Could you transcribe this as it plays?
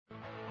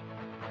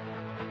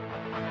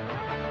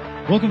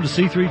Welcome to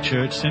C3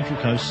 Church Central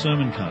Coast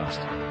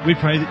Sermoncast. We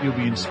pray that you'll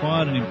be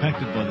inspired and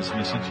impacted by this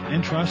message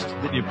and trust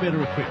that you're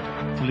better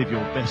equipped to live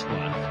your best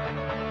life.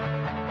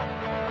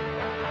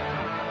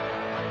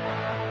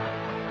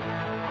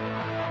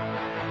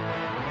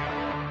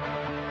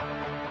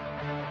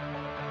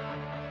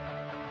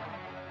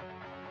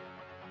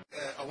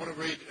 I want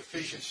to read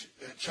Ephesians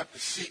chapter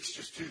 6,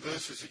 just two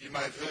verses that you may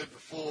have heard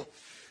before.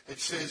 It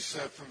says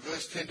from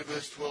verse 10 to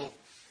verse 12,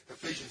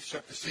 Ephesians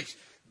chapter 6,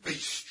 "Be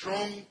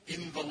strong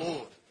in the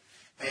Lord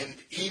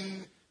and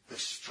in the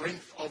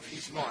strength of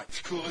his might."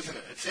 It's cool, isn't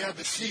it? It's our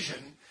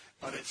decision,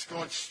 but it's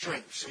God's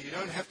strength. So you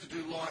don't have to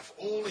do life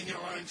all in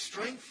your own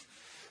strength,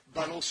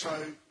 but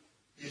also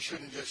you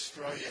shouldn't just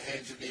throw your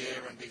hands in the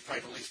air and be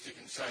fatalistic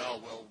and say, oh,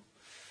 well,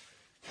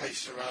 que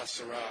sera,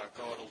 sera,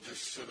 God will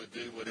just sort of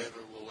do whatever.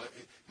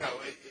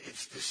 No,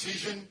 it's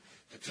decision,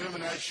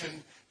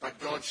 determination, but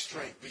God's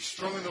strength. Be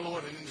strong in the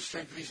Lord and in the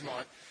strength of his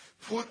might.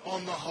 Put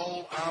on the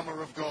whole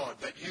armour of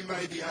God, that you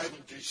may be able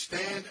to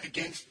stand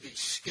against the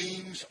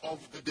schemes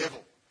of the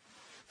devil.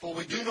 For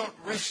we do not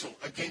wrestle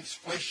against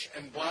flesh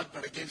and blood,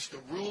 but against the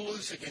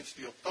rulers, against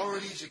the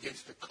authorities,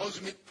 against the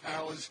cosmic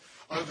powers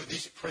over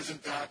this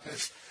present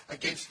darkness,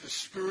 against the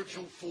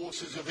spiritual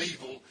forces of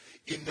evil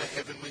in the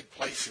heavenly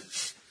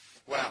places.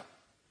 Wow.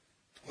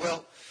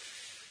 Well,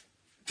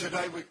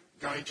 today we're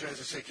going to, as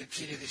I said,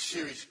 continue this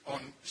series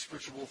on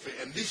spiritual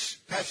warfare. And this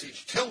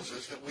passage tells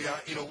us that we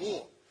are in a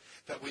war,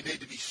 that we need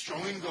to be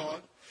strong in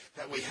God,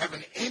 that we have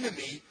an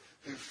enemy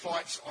who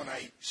fights on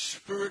a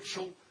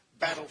spiritual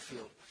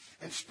battlefield.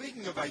 And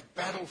speaking of a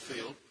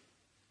battlefield,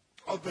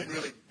 I've been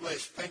really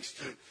blessed. Thanks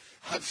to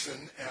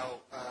Hudson,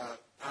 our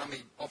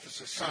Army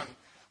officer's son,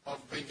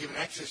 I've been given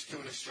access to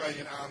an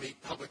Australian Army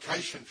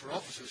publication for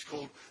officers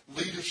called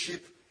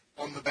Leadership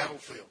on the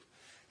Battlefield.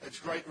 It's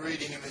great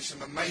reading, and there's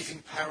some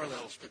amazing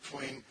parallels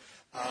between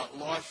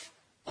life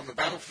on the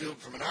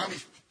battlefield from an Army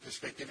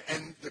perspective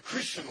and the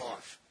Christian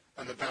life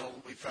and the battle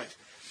that we face.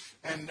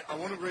 And I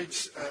want to read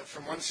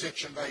from one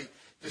section. They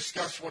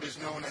discuss what is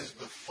known as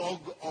the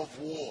fog of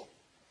war.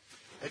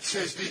 It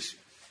says this: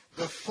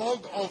 the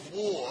fog of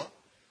war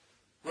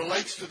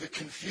relates to the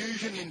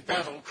confusion in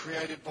battle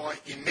created by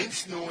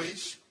immense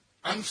noise,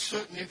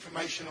 uncertain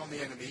information on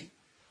the enemy,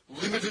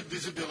 limited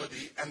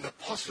visibility, and the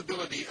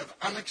possibility of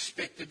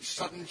unexpected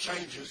sudden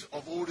changes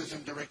of orders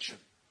and direction.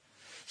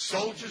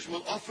 Soldiers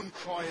will often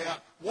cry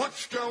out,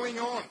 "What's going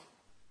on?"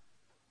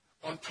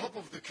 On top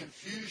of the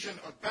confusion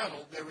of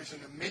battle, there is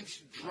an immense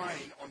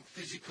drain on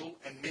physical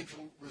and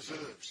mental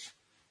reserves.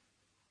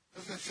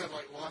 Doesn't that sound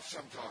like life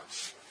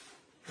sometimes?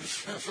 It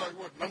sounds like,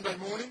 what, Monday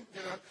morning?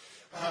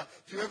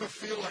 Do you ever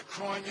feel like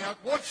crying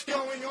out, "What's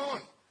going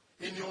on?"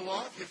 in your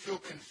life? You feel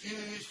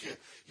confused,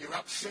 you're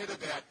upset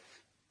about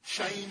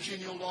change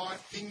in your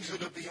life, things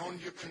that are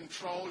beyond your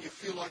control. You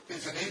feel like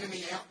there's an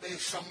enemy out there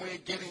somewhere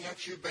getting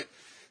at you, but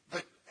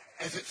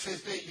as it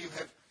says there, you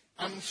have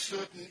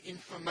uncertain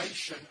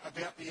information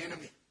about the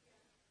enemy.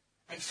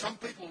 And some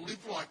people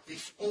live like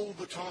this all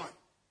the time.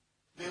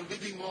 They're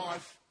living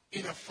life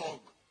in a fog.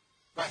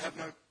 They have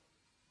no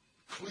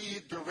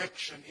clear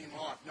direction in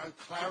life, no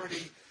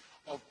clarity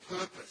of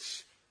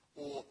purpose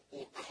or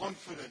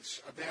confidence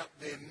about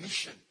their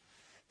mission.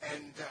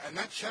 And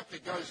that chapter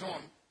goes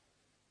on.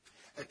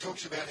 It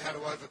talks about how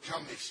to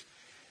overcome this.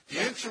 The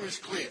answer is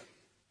clear.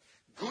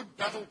 Good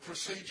battle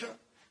procedure,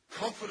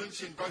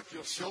 confidence in both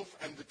yourself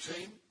and the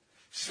team,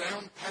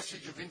 sound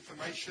passage of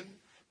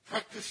information,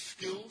 practice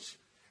skills,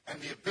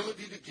 and the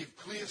ability to give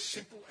clear,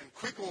 simple, and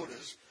quick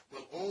orders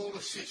will all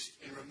assist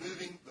in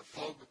removing the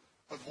fog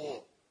of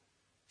war.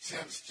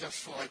 Sounds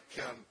just like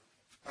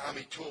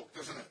Army talk,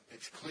 doesn't it?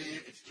 It's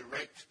clear, it's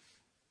direct,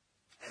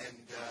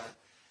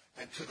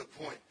 and to the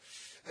point.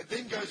 It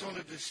then goes on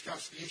to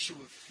discuss the issue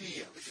of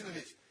fear. Listen to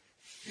this.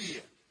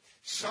 Fear.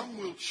 Some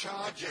will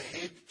charge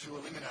ahead to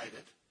eliminate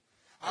it.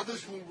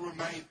 Others will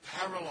remain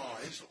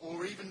paralyzed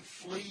or even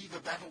flee the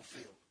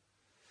battlefield.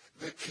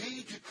 The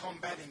key to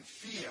combating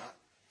fear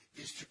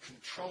is to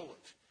control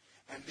it,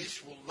 and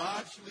this will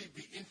largely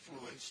be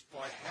influenced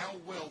by how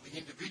well the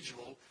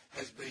individual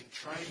has been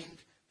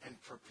trained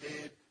and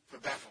prepared for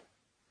battle.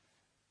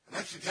 And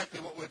that's exactly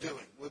what we're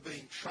doing. We're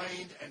being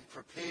trained and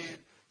prepared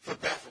for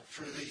battle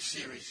through these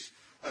series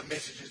of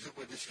messages that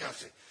we're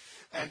discussing.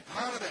 And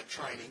part of that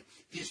training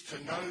is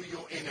to know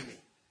your enemy.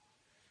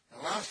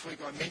 Now, last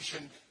week I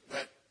mentioned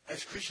that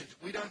as Christians,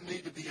 we don't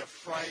need to be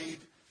afraid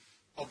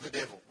of the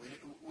devil.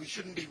 We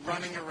shouldn't be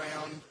running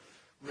around,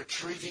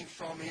 retreating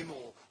from him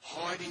or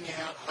hiding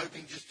out,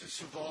 hoping just to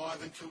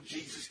survive until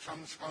Jesus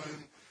comes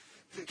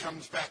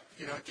back,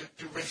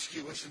 to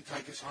rescue us and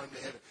take us home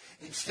to heaven.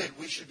 Instead,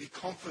 we should be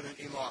confident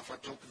in life. I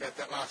talked about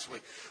that last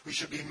week. We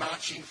should be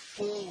marching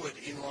forward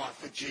in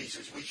life with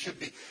Jesus. We should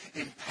be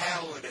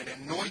empowered and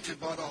anointed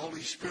by the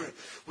Holy Spirit.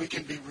 We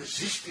can be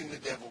resisting the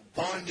devil,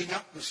 binding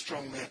up the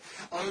strong man,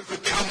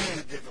 overcoming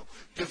the devil,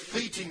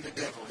 defeating the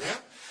devil, yeah?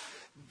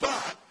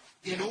 But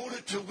in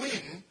order to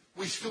win,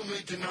 we still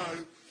need to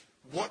know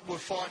what we're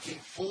fighting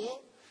for,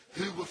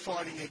 who we're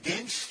fighting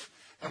against,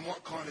 and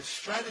what kind of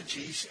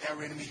strategies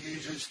our enemy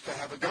uses to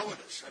have a go at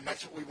us. And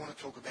that's what we want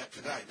to talk about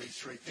today, these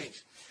three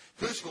things.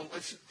 First of all,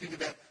 let's think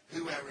about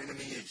who our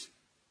enemy is.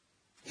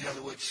 You know,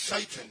 the word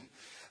Satan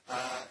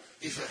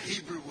is a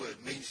Hebrew word,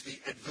 means the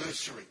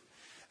adversary.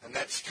 And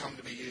that's come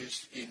to be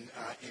used in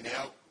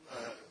our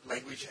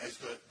language as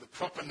the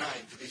proper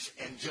name for this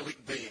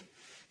angelic being.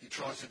 He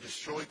tries to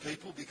destroy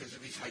people because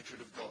of his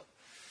hatred of God.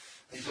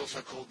 He's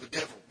also called the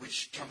devil,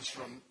 which comes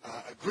from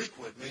a Greek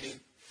word meaning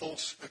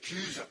false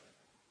accuser.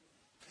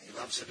 He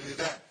loves to do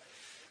that.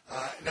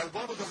 Now, the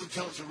Bible doesn't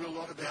tell us a real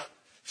lot about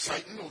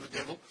Satan or the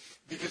devil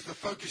because the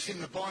focus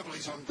in the Bible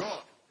is on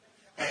God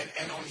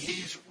and on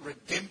his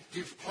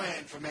redemptive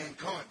plan for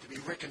mankind to be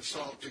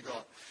reconciled to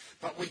God.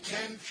 But we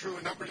can, through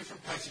a number of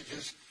different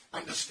passages,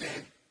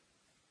 understand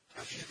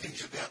a few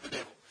things about the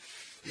devil.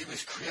 He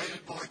was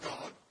created by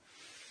God,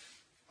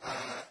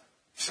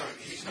 so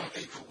he's not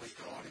equal with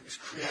God. He was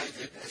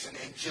created as an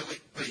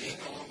angelic being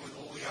along with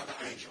all the other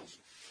angels.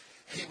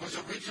 He was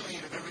originally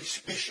in a very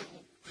special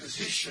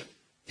position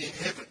in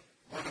heaven,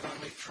 one of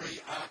only 3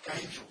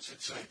 archangels,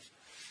 it seems.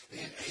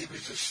 And he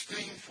was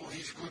esteemed for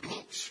his good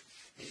looks.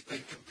 He's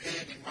been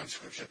compared in one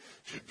scripture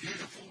to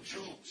beautiful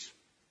jewels.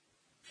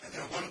 And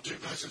there are 1 or 2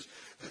 verses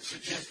that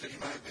suggest that he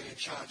may have been in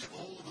charge of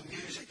all the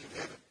music of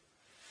heaven.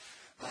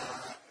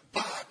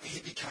 But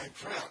he became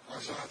proud.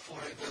 Isaiah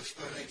 14 verse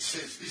 13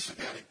 says this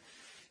about him.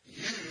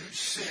 You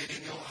said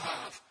in your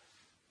heart,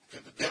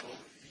 to the devil,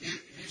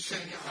 you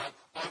said in your heart,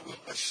 I will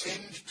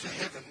ascend to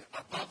heaven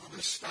above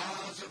the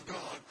stars of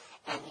God.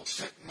 I will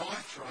set my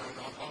throne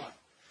on high.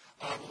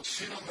 I will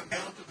sit on the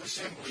mount of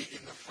assembly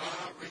in the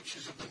far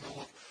reaches of the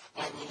north.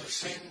 I will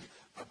ascend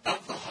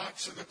above the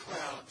heights of the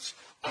clouds.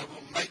 I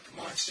will make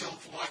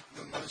myself like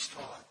the Most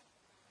High.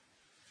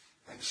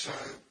 And so,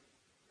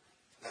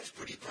 that's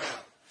pretty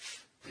proud,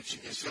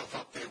 pitching yourself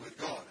up there with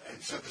God.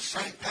 And so the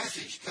same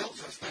passage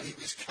tells us that he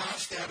was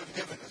cast out of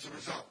heaven as a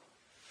result.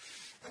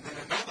 And then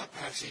another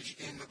passage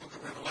in the book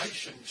of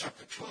Revelation,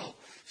 chapter 12,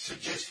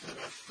 suggests that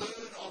a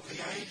third of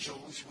the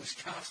angels was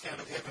cast out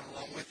of heaven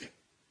along with him.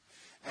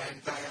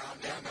 And they are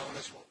now known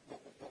as what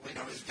we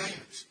know as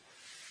demons.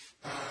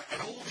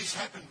 And all this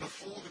happened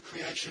before the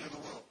creation of the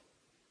world.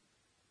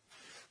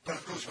 But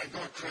of course, when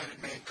God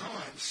created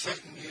mankind,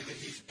 Satan knew that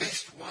his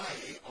best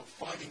way of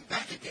fighting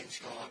back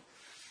against God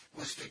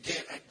was to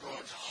get at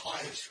God's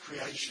highest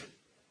creation,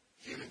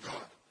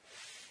 humankind.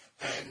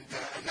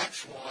 And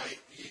that's why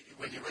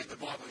when you read the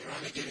Bible, you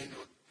only get into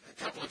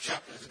a couple of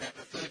chapters, about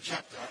the 3rd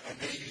chapter, and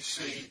there you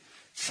see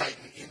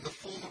Satan in the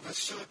form of a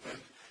serpent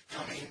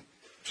coming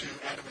to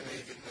Adam and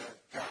Eve in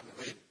the Garden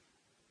of Eden.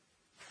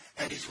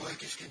 And his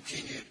work has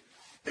continued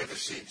ever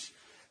since.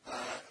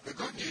 The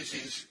good news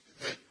is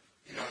that,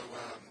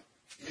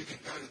 you can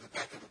go to the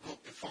back of the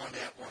book to find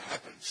out what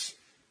happens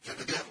to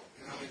the devil.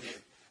 If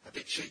you're a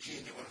bit cheeky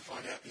and you want to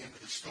find out the end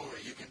of the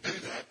story, you can do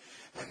that.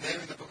 And there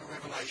in the book of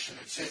Revelation,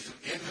 it says at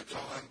the end of the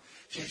time,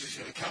 Jesus is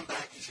going to come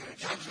back, he's going to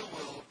judge the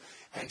world,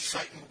 and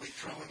Satan will be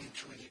thrown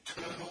into an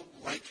eternal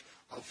lake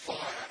of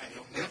fire, and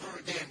he'll never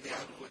again be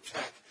able to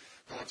attack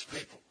God's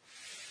people.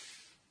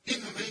 In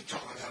the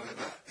meantime,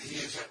 however, he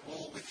is at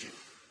war with you.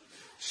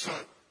 So,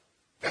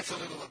 that's a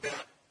little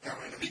about our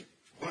enemy.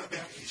 What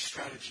about his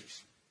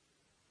strategies?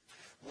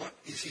 What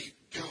is he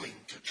doing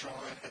to try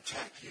and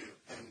attack you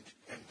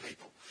and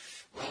people?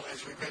 Well,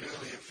 as we read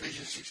earlier,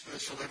 Ephesians 6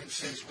 verse 11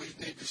 says we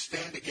need to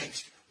stand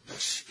against the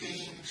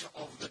schemes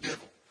of the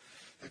devil.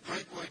 The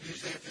Greek word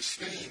used there for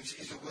schemes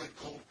is a word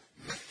called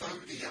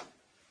methodia.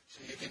 So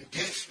you can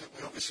guess that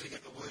we obviously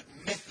get the word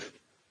method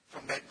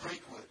from that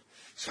Greek word.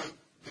 So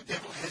the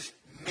devil has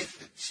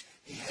methods.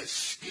 He has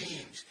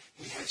schemes.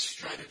 He has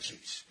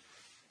strategies.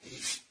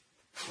 He's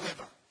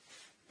clever.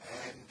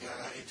 And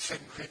in 2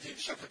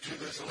 Corinthians chapter 2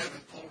 verse 11,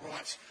 Paul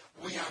writes,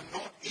 we are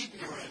not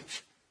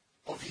ignorant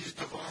of his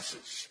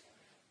devices.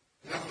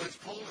 In other words,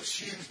 Paul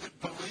assumes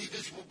that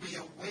believers will be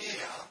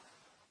aware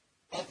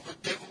of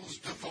the devil's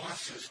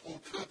devices or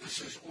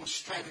purposes or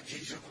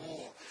strategies of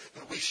war.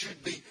 That we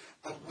should be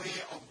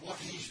aware of what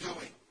he's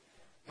doing,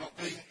 not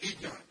being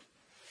ignorant.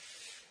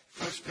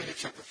 1 Peter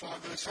chapter 5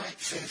 verse 8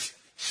 says,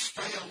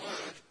 stay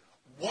alert,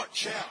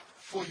 watch out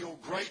for your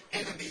great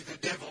enemy, the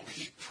devil.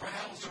 He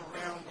prowls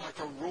around like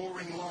a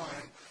roaring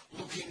lion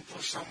looking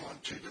for someone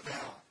to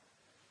devour.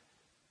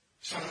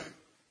 So,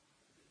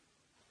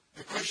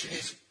 the question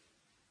is,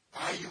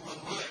 are you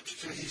alert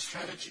to his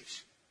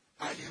strategies?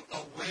 Are you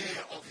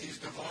aware of his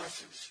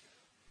devices?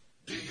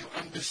 Do you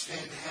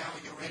understand how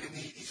your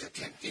enemy is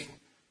attempting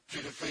to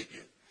defeat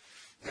you?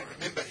 Now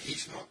remember,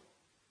 he's not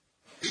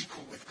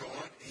equal with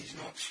God. He's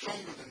not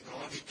stronger than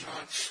God. He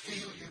can't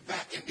steal you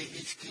back into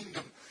his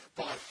kingdom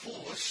by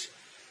force.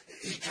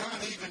 He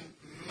can't even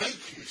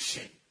make you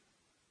sin.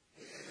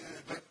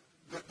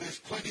 But there's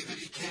plenty that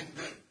he can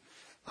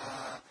do.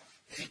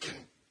 He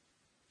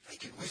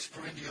can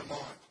whisper into your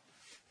mind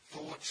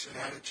thoughts and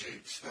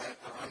attitudes that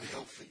are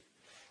unhealthy.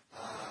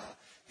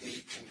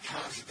 He can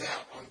cast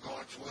doubt on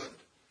God's word.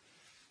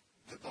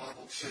 The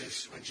Bible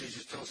says, when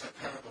Jesus tells that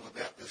parable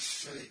about the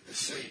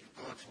seed,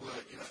 God's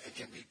word, it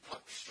can be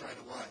plucked straight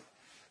away.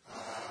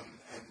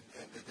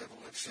 And the devil,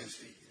 it says,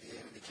 the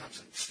enemy comes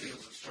and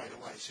steals it straight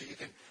away. So you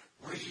can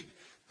read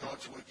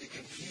God's word. You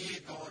can hear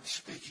God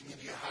speaking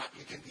into your heart.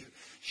 You can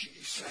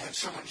have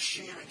someone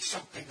sharing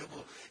something that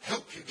will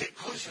help you get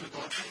closer to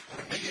God.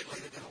 And immediately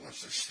the devil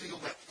wants to steal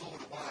that thought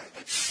away.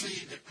 That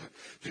seed that could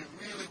do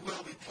really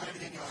well be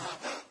planted in your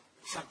heart.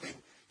 Something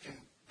can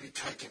be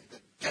taken. The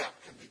doubt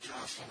can be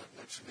cast on it,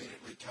 and it's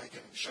immediately taken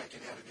and shaken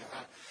out of your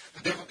heart.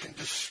 The devil can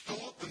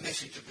distort the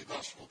message of the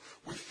gospel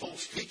with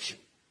false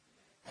teaching.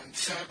 And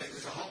sadly,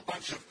 there's a whole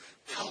bunch of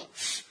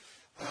cults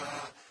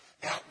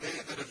out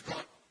there that have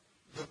got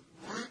the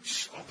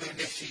roots of their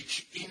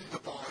message in the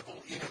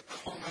Bible, in a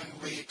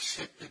commonly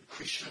accepted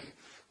Christian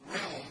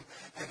realm,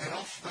 and then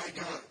off they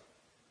go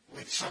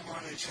with someone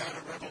who's had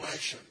a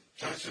revelation.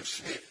 Joseph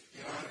Smith,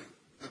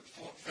 the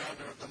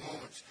founder of the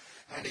Mormons,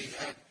 and he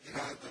had,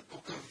 the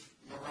Book of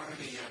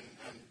Moroni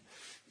and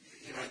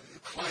the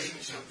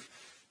claims of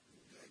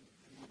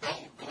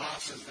gold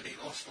glasses that he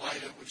lost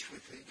later, which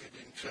he could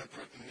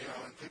interpret,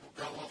 and people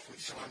go off with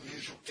some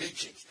unusual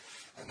teachings.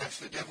 And that's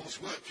the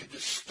devil's work, to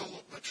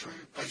distort the true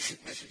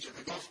basic message of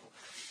the gospel.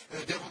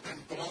 And the devil can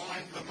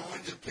blind the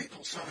minds of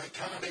people so they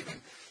can't even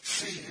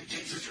see who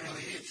Jesus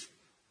really is.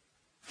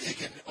 He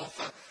can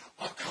offer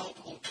occult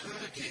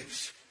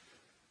alternatives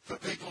for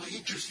people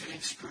interested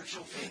in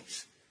spiritual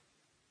things.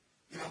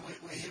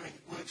 We're hearing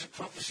words of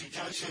prophecy.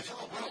 Joe says,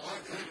 oh, well,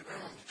 I've heard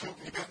everyone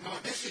talking about my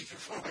message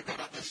before I got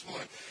up this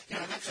morning.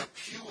 That's a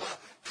pure,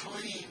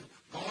 clean,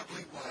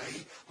 godly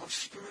way of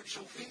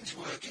spiritual things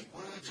working.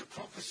 Words of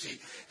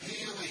prophecy,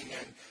 healing,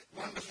 and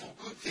wonderful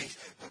good things.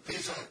 But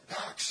there's a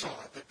dark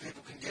side that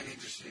people can get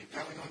interested in,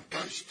 going on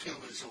ghost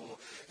tours or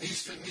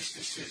Eastern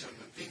mysticism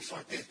and things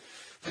like this.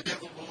 The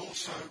devil will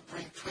also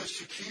bring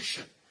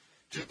persecution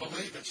to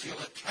believers.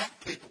 He'll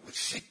attack people with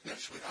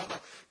sickness, with other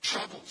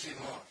troubles in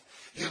life.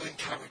 He'll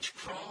encourage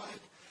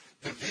pride,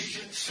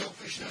 division,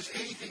 selfishness,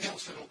 anything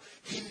else that will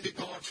hinder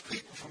God's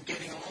people from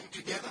getting along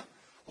together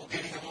or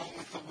getting along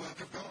with the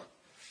work of God.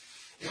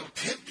 He'll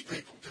tempt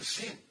people to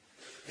sin.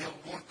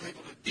 He'll want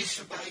people to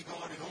disobey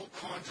God in all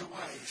kinds of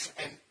ways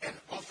and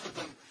offer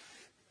them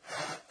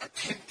a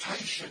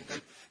temptation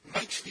that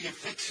makes the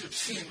effects of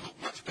sin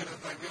look much better than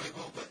they really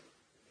will be.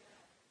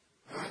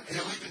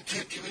 He'll even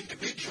tempt you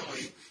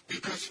individually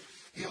because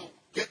he'll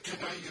get to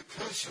know you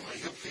personally.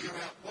 He'll figure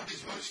out what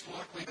is most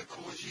likely to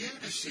cause you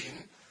to sin,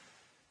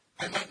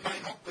 and that may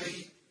not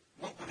be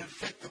what would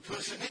affect the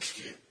person next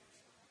to you.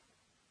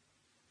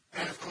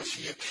 And of course,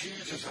 he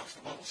accuses us.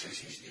 The Bible says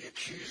he's the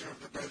accuser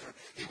of the brethren.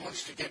 He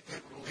wants to get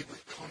people to live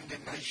with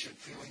condemnation,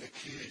 feeling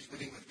accused,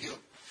 living with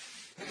guilt.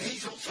 And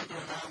he's also got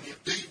an army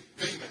of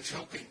demons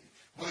working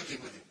with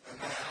him, and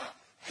they are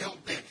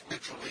hell-bent,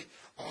 literally,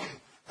 on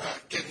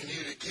getting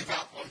you to give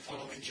up on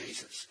following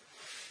Jesus.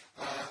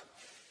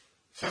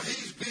 So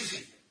he's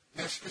busy.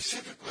 Now,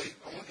 specifically,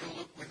 I want you to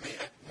look with me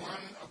at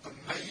one of the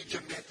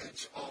major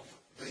methods of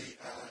the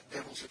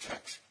devil's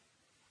attacks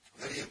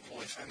that he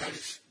employs, and that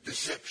is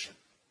deception.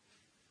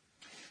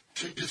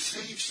 To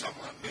deceive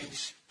someone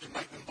means to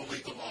make them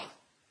believe a lie.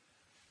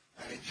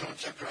 And in John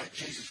chapter 8,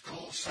 Jesus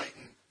calls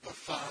Satan the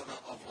father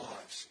of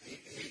lies.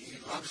 He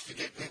loves to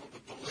get people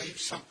to believe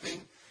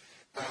something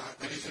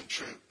that isn't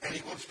true. And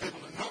he wants people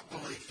to not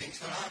believe things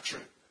that are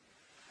true.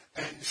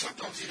 And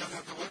sometimes he doesn't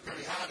have to work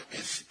very hard at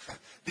this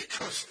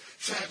because,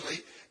 sadly,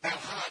 our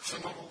hearts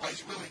are not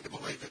always willing to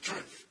believe the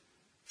truth,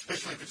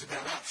 especially if it's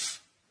about us,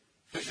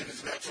 especially if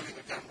it's about something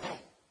we've done wrong.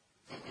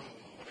 What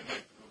do you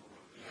mean?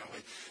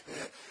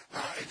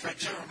 In fact,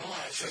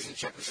 Jeremiah says in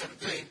chapter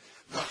 17,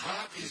 the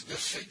heart is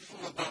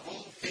deceitful above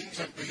all things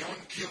and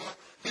beyond cure.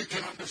 Who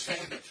can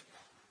understand it?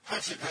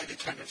 That's a day to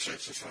come to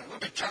church this morning.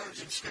 What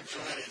encouraging scripture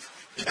that is.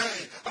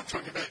 Yay, I'm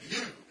talking about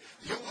you.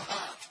 Your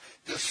heart,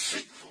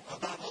 deceitful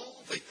above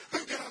all things.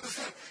 Who can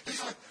understand?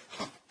 He's like,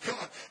 oh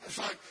God, it's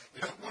like,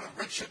 what a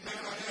wretched man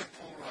I am,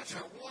 Paul writes.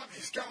 What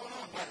is going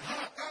on? My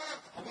heart,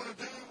 I want to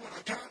do what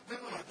I can't do,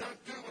 and I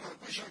don't do what I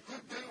wish I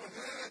could do, and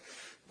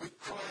we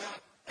cry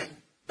out, and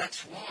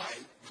that's why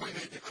we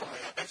need to cry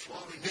out. That's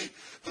why we need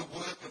the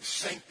work of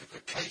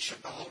sanctification,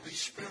 the Holy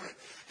Spirit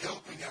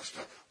helping us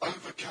to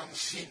overcome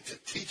sin, to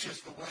teach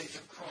us the ways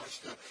of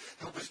Christ, to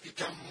help us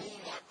become more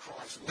like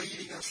Christ,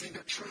 leading us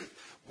into truth,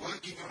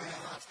 working on our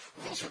hearts.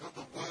 We've also got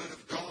the Word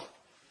of God,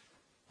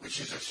 which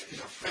is a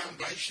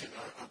foundation,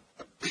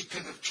 a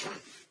beacon of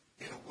truth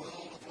in a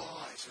world of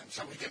lies. And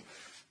so we can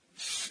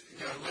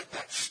let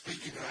that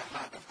speak into our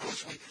heart. Of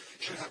course, we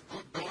should have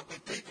good, godly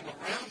people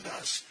around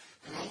us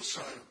who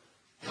also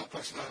help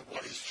us know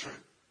what is true.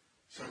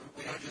 So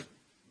we don't just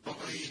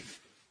believe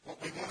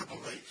what we want to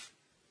believe.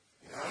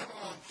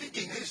 I'm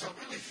thinking this, I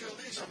really feel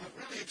this, I'm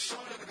really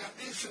excited about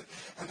this,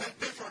 and that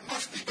therefore it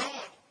must be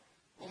God.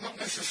 Well, not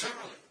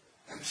necessarily.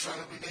 And so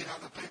we need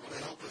other people to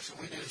help us. And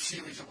we did a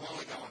series a while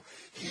ago on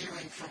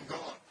hearing from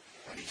God.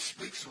 And he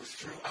speaks to us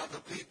through other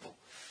people.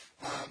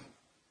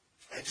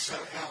 And so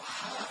our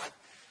heart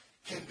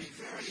can be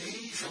very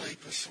easily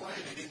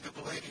persuaded into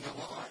believing a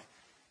lie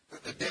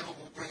that the devil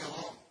will bring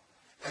along.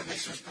 And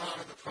this was part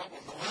of the problem,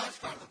 the large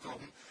part of the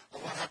problem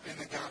of what happened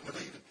in the Garden of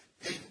Eden.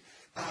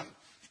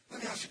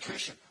 Let me ask you a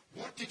question.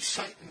 What did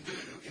Satan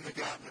do in the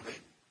Garden of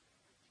Eden?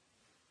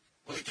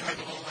 Well, he came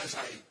along as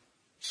a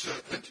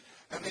serpent,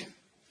 and then,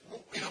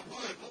 in a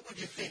word, what would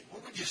you think?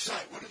 What would you say?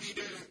 What did he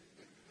do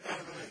to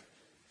Adam and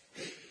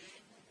Eve?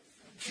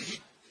 He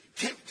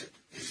tempted,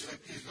 is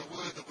the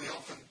word that we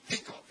often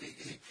think of.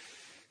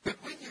 But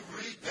when you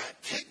read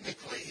that,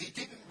 technically, he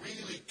didn't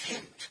really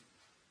tempt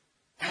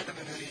Adam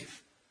and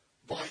Eve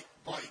by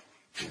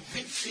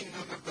convincing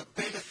them of the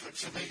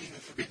benefits of eating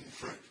the forbidden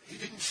fruit. He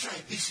didn't say,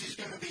 this is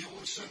going to be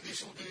awesome,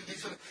 this will do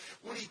this.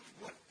 What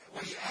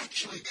he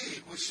actually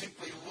did was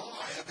simply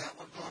lie about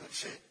what God had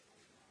said.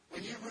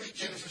 When you read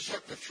Genesis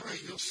chapter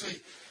 3, you'll see,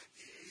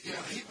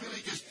 he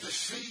really just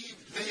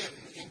deceived them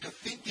into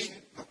thinking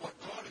that what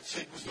God had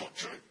said was not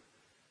true.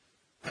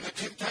 And the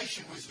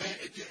temptation was there.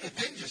 It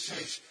then just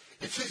says,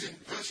 it says in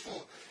verse 4,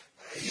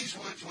 his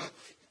words were,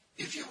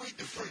 if you eat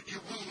the fruit, you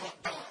will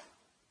not die.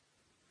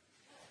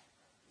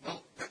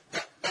 Well,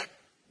 that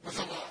was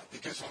a lie,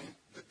 because on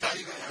the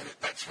day they ate it,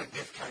 that's when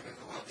death came into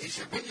the world. He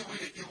said, when you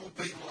eat it, you will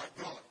be like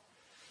God.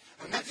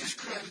 And that just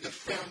created the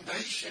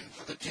foundation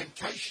for the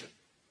temptation.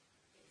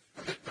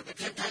 But the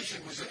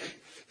temptation was,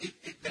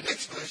 the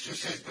next verse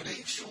just says, but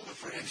Eve saw the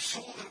fruit and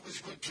saw that it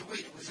was good to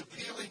eat. It was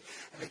appealing.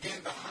 And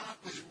again, the heart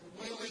was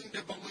willing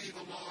to believe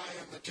a lie,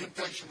 and the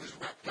temptation was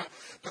wrapped up.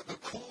 But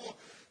the core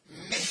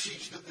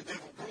message that the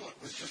devil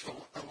brought was just a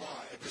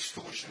lie, a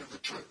distortion of the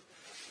truth.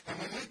 And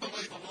when we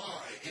believe a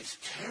lie, it's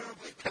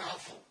terribly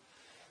powerful,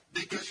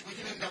 because we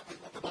can end up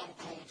with what the Bible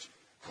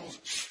calls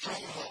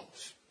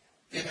strongholds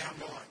in our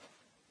mind.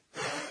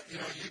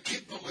 You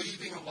keep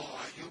believing a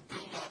lie, you'll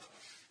build up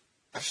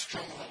a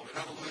stronghold. In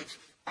other words,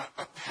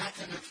 a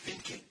pattern of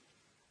thinking,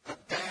 a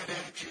bad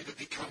attitude that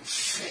becomes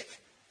set,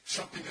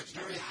 something that's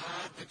very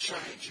hard to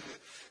change.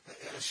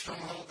 A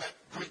stronghold, that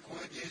Greek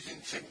word used in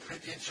 2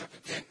 Corinthians chapter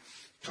 10,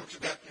 talks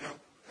about,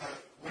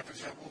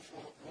 weapons of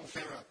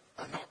warfare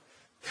are not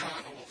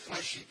carnal or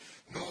fleshy,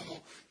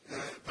 normal,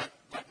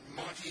 but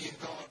mighty in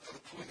God for the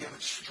pulling down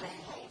of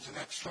strongholds. And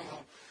that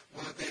stronghold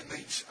word there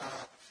means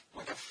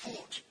like a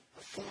fort,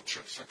 a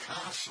fortress, a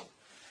castle.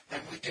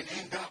 And we can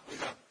end up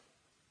with a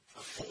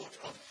fort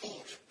of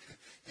thought,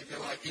 if you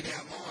like, in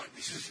our mind.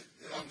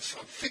 I'm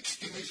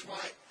fixed in this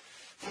way.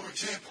 For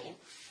example,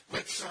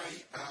 let's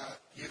say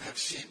you have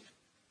sinned.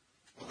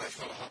 Well, that's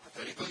not a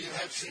hypothetical. You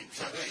have sinned,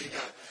 so there you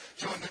go.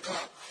 Join the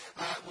club.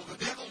 Well,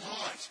 the devil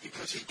lies,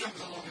 because he comes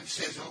along and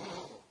says,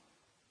 well,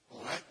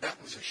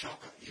 that was a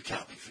shocker. You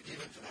can't be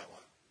forgiven for that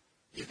one.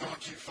 You've gone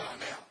too far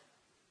now.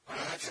 I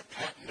know that's a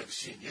pattern of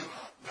sin.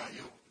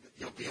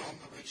 You're beyond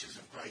the reaches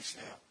of grace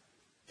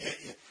now.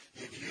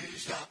 You've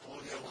used up all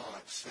your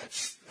lives.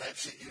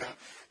 That's it,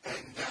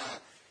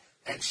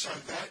 And so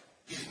that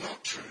is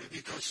not true,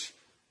 because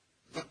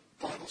the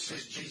Bible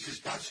says Jesus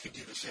does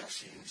forgive us our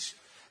sins,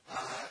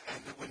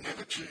 and that we're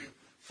never too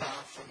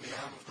far from the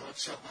arm of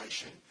God's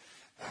salvation,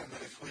 and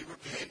that if we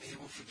repent, he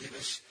will forgive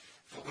us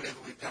for whatever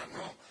we've done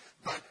wrong.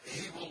 But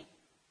he will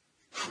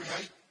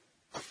create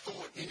a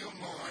thought in your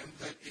mind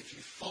that, if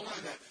you follow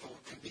that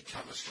thought, can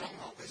become a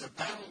stronghold. There's a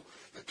battle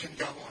that can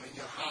go on in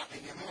your heart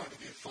and your mind.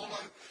 If you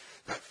follow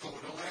that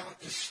thought, allow it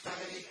to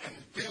stay and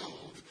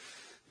build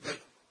that,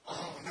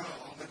 oh no,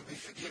 I'll never be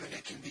forgiven.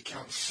 It can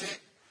become set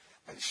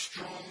and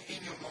strong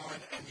in your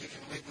mind, and you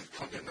can live with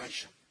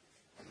condemnation.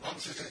 And the Bible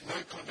says there's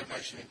no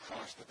condemnation in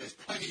Christ, but there's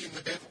plenty in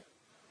the devil.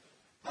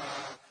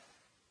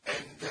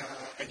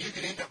 And you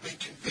can end up being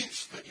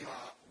convinced that you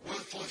are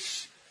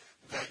worthless,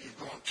 that you've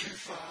gone too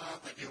far,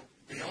 that you're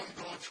beyond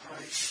God's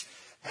grace,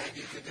 and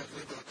you can just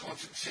live with a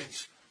constant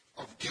sense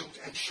of guilt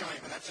and shame.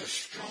 And that's a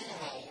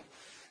stronghold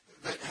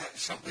that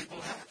some people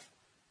have.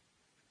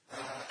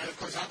 And of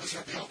course, others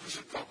have the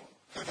opposite problem.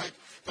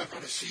 They've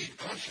got a seared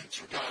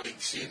conscience regarding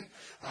sin.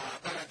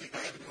 They don't think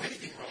they ever do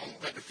anything wrong.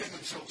 They defend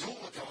themselves all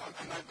the time,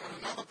 and they've got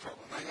another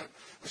problem. They've got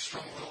a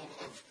stronghold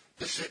of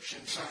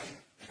deception, saying,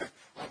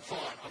 I'm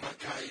fine, I'm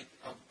okay,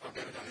 I've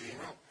never done anything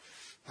wrong.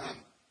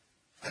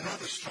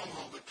 Another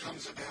stronghold that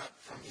comes about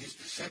from his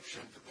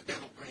deception, that the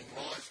devil bringing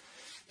lies,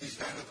 is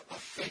that of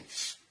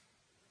offence.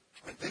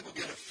 When people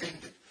get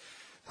offended,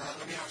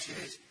 let me ask you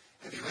this.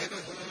 Have you ever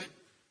heard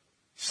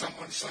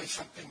someone say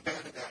something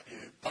bad about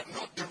you, but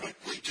not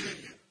directly to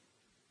you?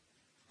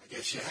 I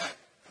guess you have.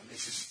 And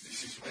this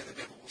is where the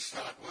devil will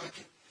start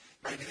working.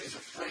 Maybe there's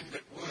a friend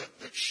at work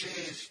that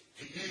shares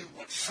to you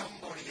what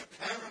somebody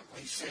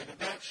apparently said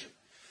about you.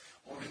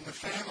 Or in the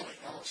family,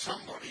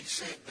 somebody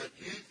said that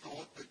you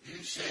thought that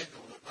you said,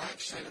 or that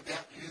they've said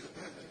about you.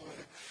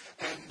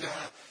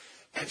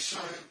 And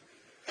so,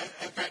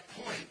 at that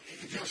point,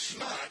 if you're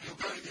smart, you'll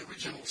go to the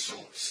original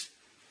source.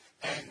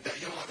 And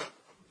you'll either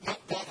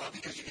not bother,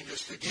 because you can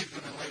just forgive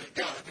them and let it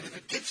go. But if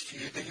it gets to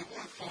you, then you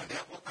want to find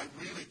out what they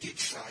really did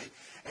say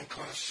and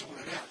kind of sort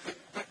it out.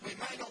 But we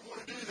may not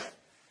want to do that.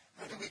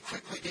 And we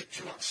quickly get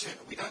too upset.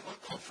 We don't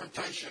like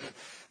confrontation. And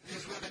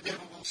here's where the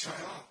devil will say,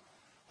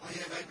 oh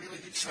yeah, they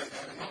really did you'd say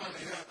that. And not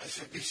only that, they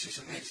said this,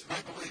 this, and this. And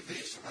they believe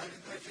this, and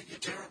they think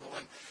you're terrible.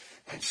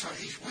 And so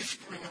he's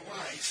whispering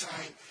away,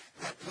 saying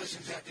that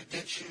person's out to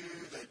get you,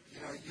 that,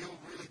 you're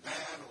really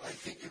bad, or they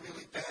think you're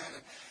really bad.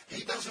 And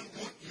he doesn't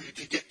want you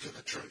to get to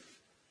the truth,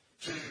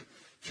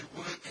 to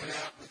work it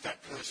out with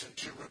that person,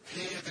 to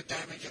repair the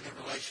damage in the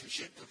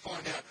relationship, to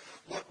find out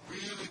what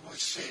really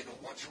was said or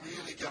what's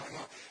really going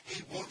on.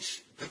 He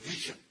wants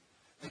division.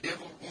 The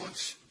devil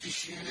wants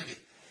disunity.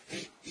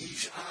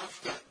 He's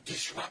after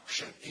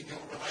disruption in your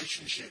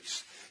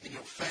relationships, in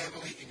your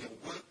family, in your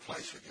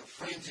workplace, with your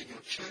friends, in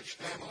your church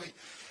family.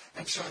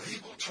 And so he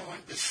will try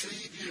and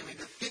deceive you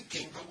into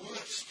thinking the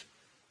worst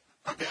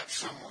about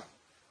someone,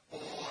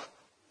 or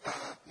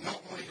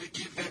not wanting to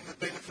give them the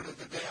benefit of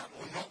the doubt,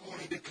 or not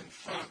wanting to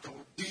confront or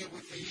deal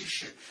with the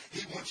issue.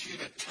 He wants you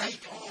to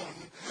take on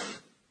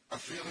a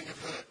feeling of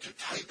hurt, to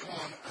take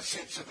on a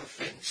sense of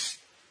offence,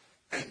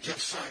 and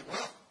just say,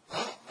 well,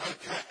 oh,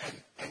 okay,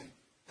 and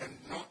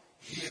not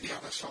hear the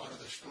other side of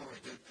the story,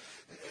 dude.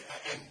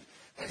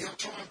 And he'll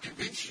try and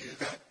convince you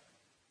that,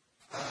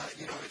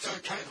 it's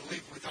okay to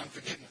live with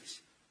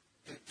unforgiveness,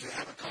 to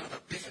have a kind of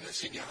a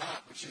bitterness in your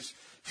heart, which is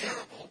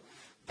terrible,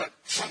 but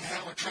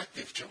somehow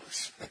attractive to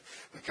us.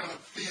 We kind of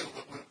feel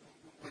that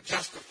we're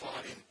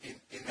justified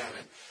in that.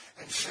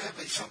 And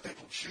sadly, some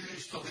people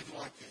choose to live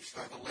like this.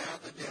 They've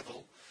allowed the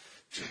devil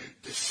to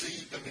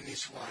deceive them in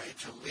this way,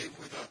 to live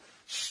with a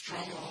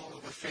stronghold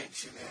of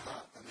offence in their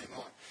heart and their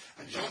mind.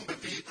 And John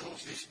Bevere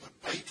calls this the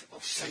bait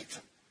of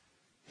Satan.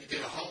 He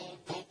did a whole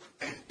book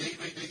and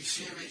DVD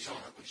series on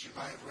it, which you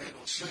may have read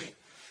or seen.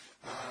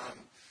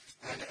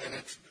 And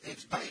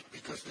it's bait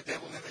because the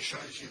devil never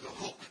shows you the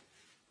hook.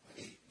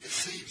 When he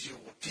deceives you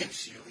or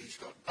tempts you, he's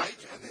got bait,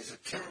 and there's a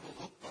terrible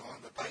hook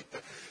behind the bait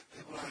that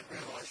people don't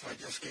realise, they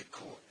just get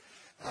caught.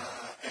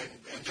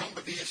 And John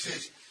Bevere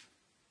says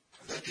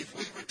that if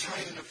we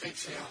retain an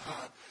offence in our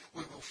heart,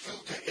 we will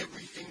filter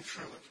everything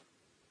through it.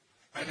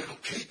 And it'll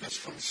keep us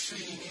from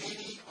seeing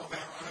any of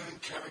our own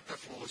character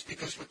flaws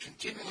because we're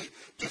continually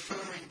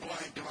deferring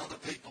blame to other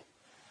people.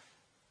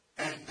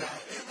 And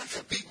that's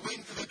a big win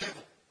for the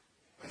devil.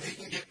 And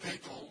he can get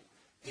people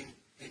in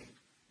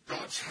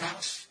God's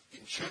house,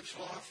 in church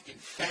life, in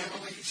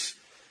families,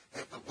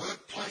 at the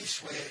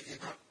workplace where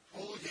you've got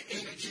all your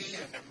energy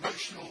and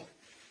emotional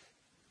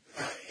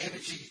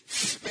energy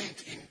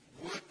spent in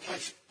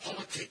workplace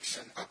politics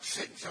and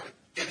upset instead of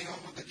getting on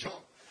with the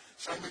job.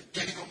 Same with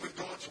getting on with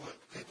God's work.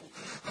 People,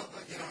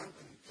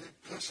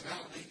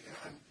 personality,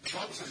 and the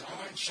Bible says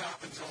iron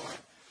sharpens iron.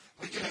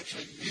 We can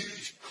actually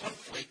use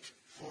conflict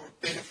for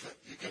a benefit.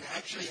 You can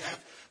actually have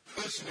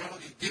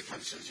personality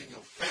differences in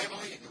your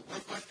family, in your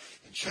workplace,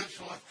 in church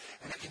life,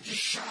 and it can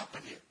just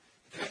sharpen you.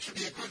 It can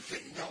actually be a good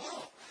thing. You go,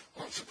 well,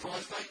 I'm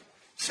surprised they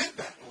said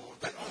that, or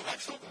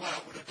that's not the way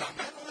I would have done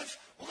that,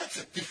 or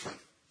that's a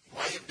different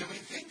way of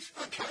doing things.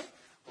 Okay,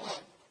 well,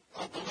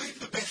 I'll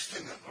believe the best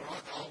in them, all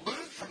right? I'll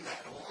learn from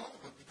that, or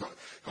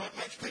God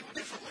makes people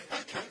differently.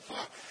 Okay,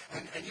 fine.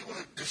 And you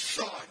want to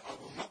decide, I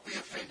will not be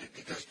offended,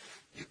 because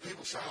you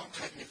people say, I'm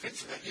taking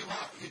offence to that. You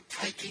are. You're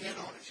taking it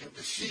on. It's your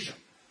decision.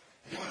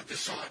 And you want to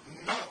decide,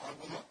 no, I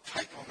will not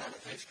take on that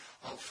offence.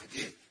 I'll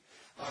forgive.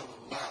 I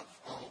will love.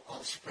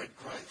 I'll spread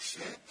grace.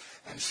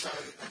 Yeah? And so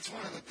that's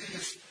one of the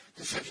biggest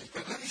deceptions.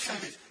 But let me say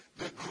this.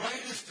 The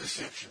greatest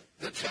deception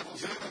the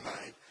devil's ever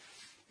made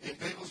in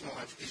people's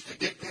minds is to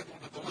get people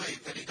to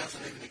believe that he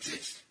doesn't even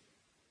exist.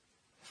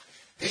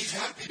 He's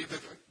happy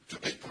to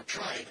be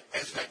portrayed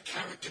as that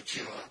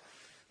caricature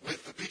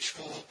with the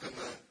pitchfork and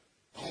the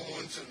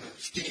horns and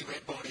the skinny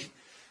red body,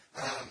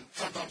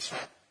 sometimes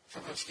fat,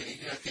 sometimes skinny.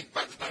 Think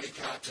Bugs Bunny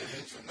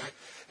cartoons and that.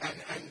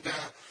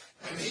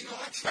 And he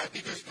likes that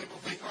because people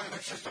think, oh,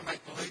 that's just a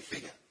make-believe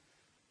figure.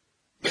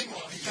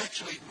 Meanwhile, he's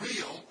actually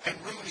real and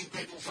ruining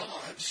people's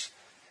lives,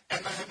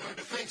 and they have no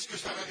defence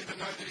because they don't even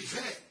know that he's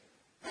there.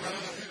 And I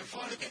don't know who to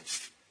fight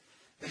against.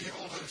 Now, you've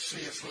all heard of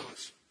C.S.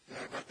 Lewis,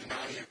 wrote the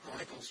Narara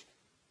Chronicles.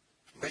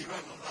 But he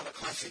wrote a lot of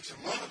classics, and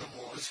one of them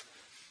was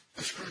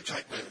the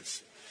Screwtape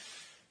Letters.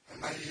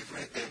 And maybe you've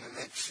read them, and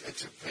it's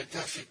a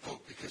fantastic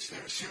book because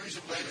they're a series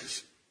of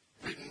letters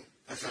written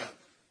as a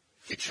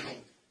fictional,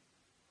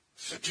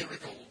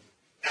 satirical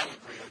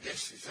allegory, I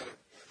guess. Is that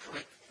a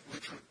correct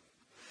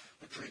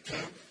literary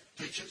term,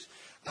 teachers?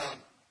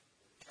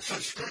 So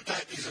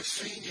Screwtape is a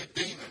senior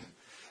demon,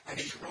 and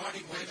he's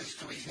writing letters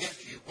to his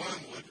nephew,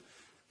 Wormwood,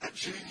 a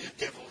junior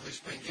devil who's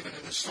been given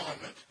an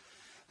assignment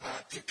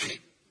to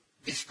keep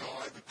this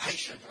guy, the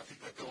patient, I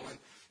think they call him,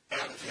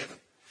 out of heaven.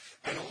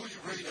 And all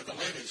you read are the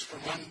letters from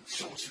one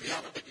source to the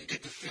other, but you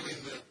get to fill in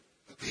the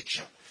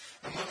picture.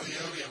 And one of the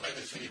earlier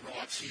letters that he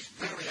writes, he's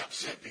very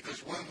upset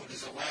because Wormwood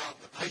has allowed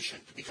the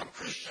patient to become a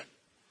Christian.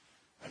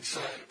 And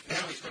so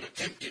now he's got to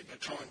tempt him to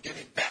try and get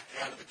him back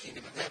out of the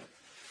kingdom of heaven.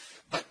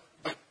 But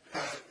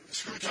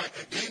Screwtape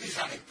again is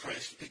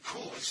unimpressed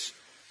because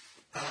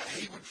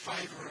he would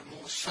favour a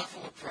more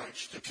subtle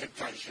approach to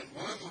temptation.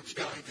 Wormwood's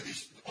going for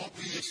this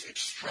obvious,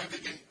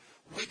 extravagant,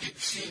 wicked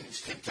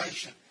sins,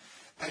 temptation.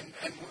 And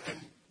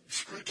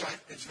Screwtape,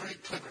 it's very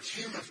clever. It's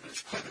humorous, but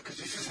it's clever because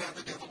this is how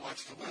the devil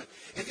likes to work.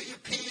 If he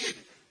appeared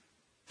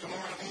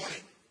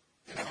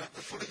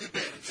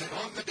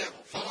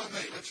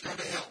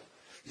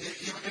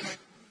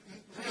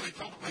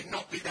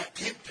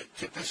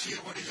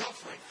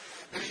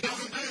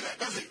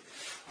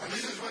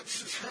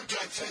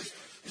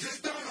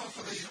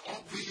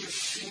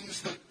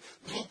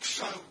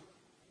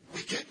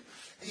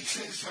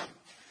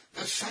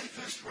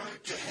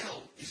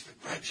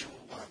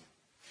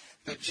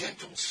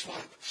gentle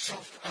slope,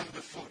 soft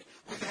underfoot,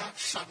 without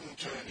sudden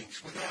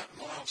turnings, without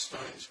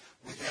milestones,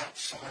 without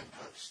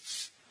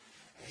signposts.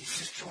 And he's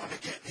just trying to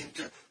get them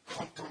to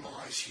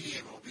compromise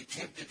here or be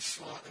tempted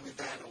slightly with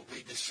that or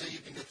be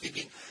deceived into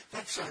thinking,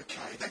 that's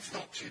okay, that's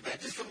not too bad,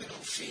 just a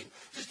little sin,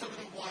 just a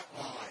little white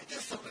lie,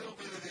 just a little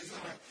bit of this.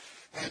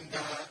 And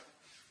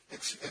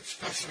it's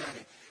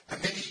fascinating.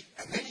 And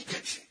then he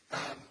gets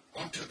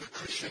onto the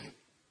Christian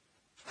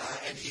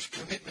and his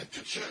commitment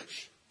to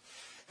church.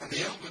 And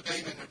the elder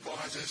demon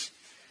advises,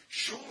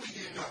 surely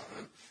you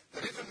know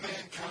that if a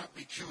man can't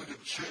be cured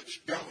of church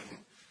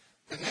going,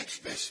 the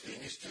next best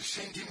thing is to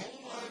send him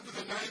all over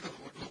the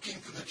neighbourhood looking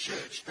for the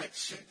church that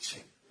suits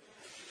him,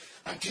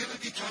 until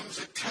he becomes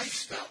a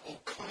taster or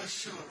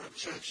connoisseur of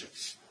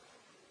churches.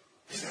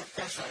 Isn't that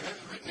fascinating? That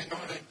was written in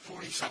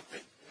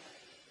 1940-something.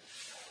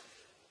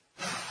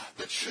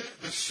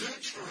 The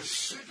search for a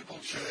suitable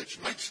church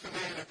makes the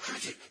man a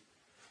critic,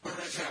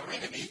 whereas our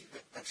enemy,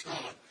 that's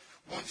God,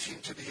 wants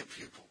him to be a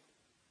pupil.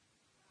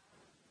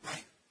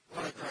 Mate,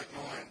 what a great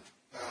mind.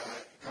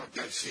 God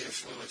gave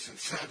C.S. Lewis, and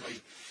sadly,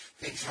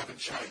 things haven't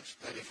changed.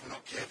 That if we're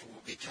not careful,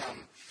 we'll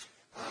become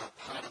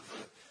part of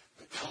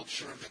the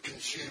culture of the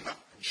consumer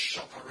and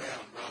shop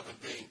around rather than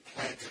being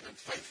planted and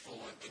faithful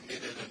and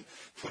committed and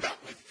put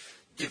up with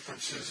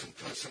differences and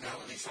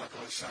personalities, like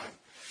I was saying.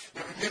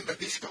 Now remember,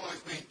 this guy's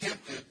been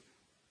tempted,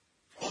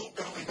 all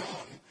going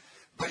on,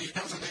 but he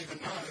doesn't even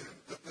know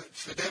that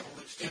it's the devil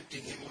that's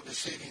tempting him or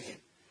deceiving him,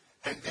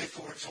 and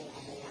therefore it's all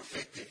the more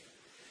effective.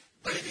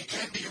 But if he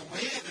can be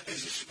aware that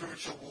there's a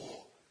spiritual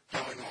war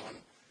going on,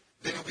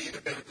 then he'll be in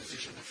a better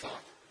position to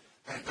fight.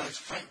 And those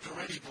Frank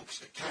Peretti books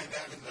that came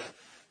out in the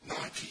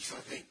 90s,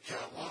 I think,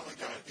 a while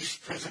ago, This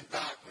Present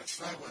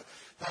Darkness, they were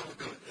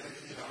good.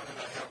 I don't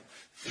know how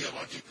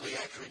theologically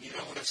accurate. You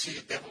don't want to see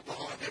a devil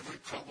behind every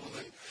problem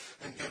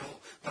and get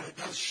all. But it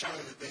does show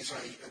that these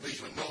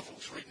were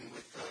novels written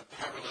with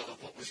parallel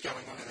of what was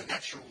going on in the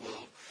natural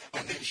world,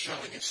 and then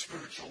showing a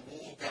spiritual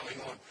war going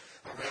on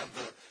around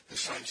the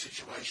same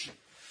situation.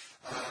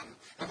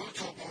 And we'll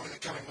talk more in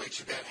the coming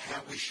weeks about how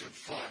we should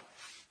fight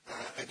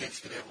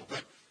against the devil.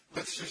 But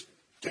let's just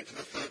get to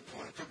the third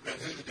point and talk about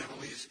who the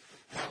devil is,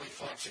 how he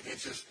fights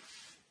against us.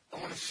 I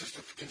want us just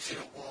to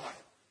consider why.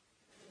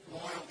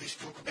 Why all this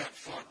talk about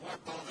fight? Why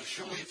bother?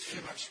 Surely it's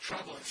too much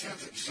trouble. It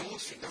sounds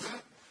exhausting, doesn't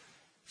it?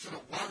 Sort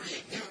of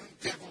worrying. The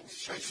devil's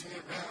chasing me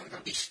around. I've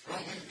got to be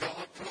strong in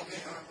God. Put on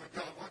the armor of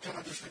God. Why can't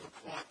I just live a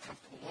quiet,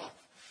 comfortable life?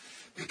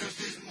 Because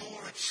there's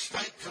more at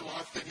stake to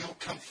life than your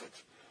comfort.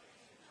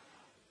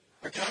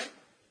 Okay?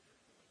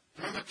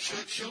 Remember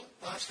Churchill?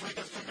 Last week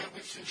I was talking about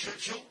Winston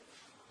Churchill.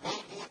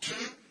 World War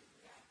II.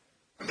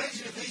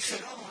 Imagine if he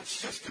said,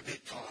 it's just a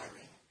bit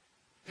tiring.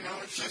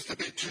 It's just a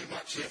bit too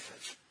much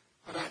effort.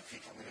 I don't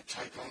think I'm going to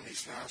take on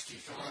this nasty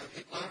fellow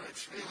Hitler.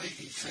 It's really,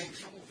 he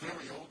seems all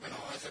very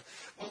organised.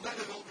 Well,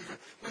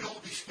 we'd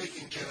all be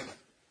speaking German.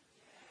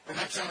 And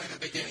that's only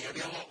the beginning. It'd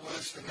be a lot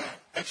worse than that.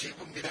 Actually, it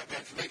wouldn't be that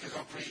bad for me because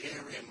I'm pretty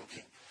Aryan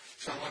looking.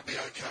 So I'd be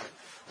okay.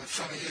 But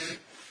some of you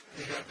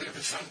got a bit of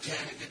a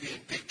suntan and you'd be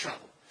in big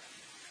trouble.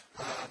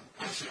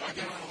 Honestly, I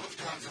get on a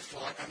Lufthansa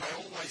flight and they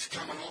always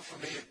come and offer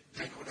me a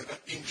drink or whatever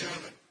in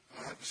German.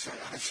 I have to say,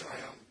 I'm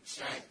sorry, I'm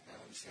staying. I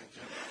understand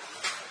German.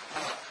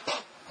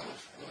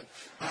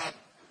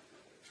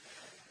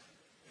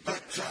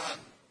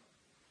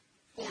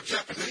 Or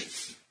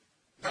Japanese.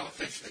 No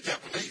offence to the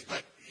Japanese,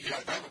 but,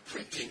 they were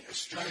printing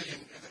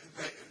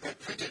they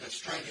printed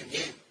Australian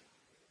yen.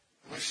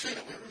 And we've seen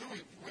it.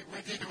 We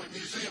went into a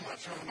museum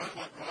once on a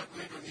motorbike ride. We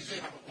went into a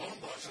museum up at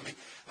Wollongong or something,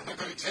 and they've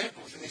got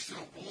examples in this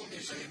little war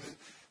museum,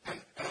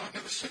 and I've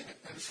never seen it.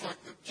 And it's like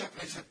the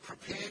Japanese had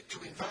prepared to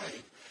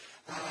invade.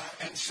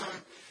 And so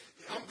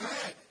I'm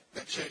glad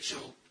that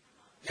Churchill,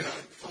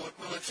 thought,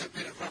 well, it's a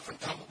bit of rough and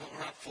tumble, but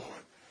we're up for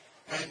it.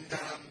 And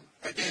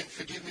again,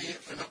 forgive me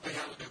for not being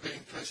able to do a good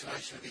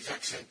impersonation of his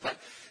accent, but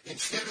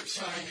instead of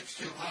saying it's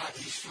too hard,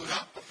 he stood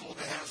up before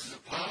the Houses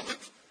of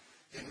Parliament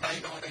in May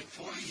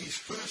 1940, his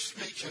first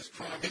speech as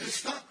Prime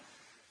Minister,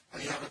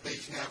 and he uttered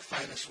these now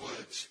famous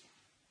words.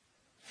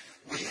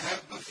 We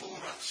have before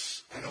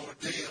us an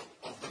ordeal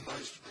of the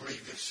most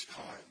grievous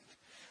kind.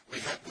 We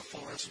have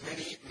before us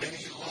many,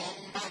 many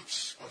long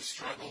months of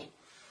struggle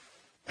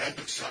and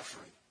of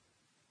suffering.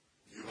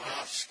 You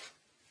ask.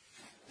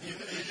 You've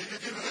heard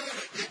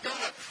it. You've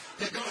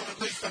got it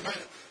at least a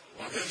minute.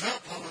 What is our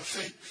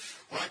policy?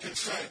 Well, I can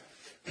say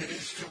it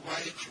is to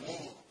wage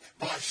war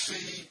by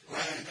sea,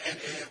 land and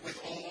air with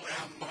all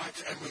our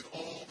might and with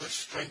all the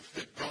strength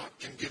that God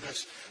can give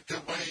us, to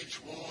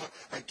wage war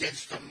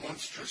against a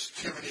monstrous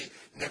tyranny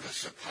never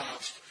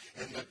surpassed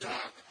in the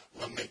dark,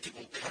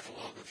 lamentable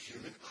catalogue of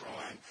human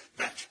crime.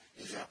 That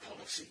is our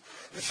policy.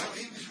 And so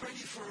he was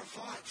ready for a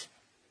fight.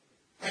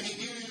 And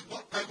he knew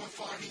what they were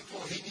fighting for.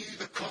 He knew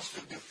the cost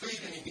of defeat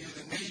and he knew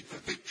the need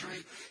for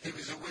victory. He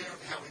was aware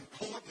of how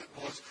important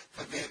it was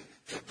for them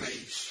to be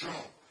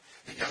strong.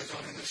 He goes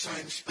on in the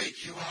same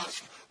speech. You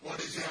ask, what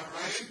is our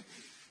aim?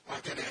 I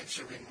can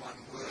answer in one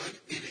word.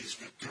 It is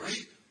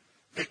victory.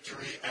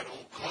 Victory at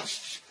all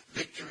costs.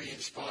 Victory in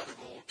spite of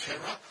all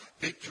terror.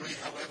 Victory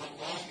however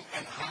long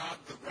and hard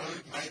the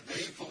road may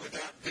be, for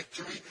without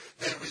victory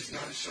there is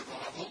no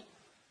survival.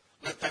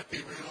 Let that be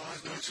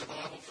realised, no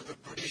survival for the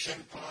British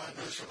Empire,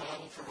 no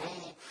survival for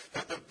all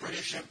that the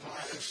British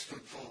Empire has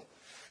stood for.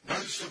 No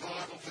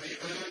survival for the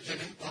urge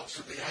and impulse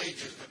of the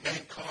ages that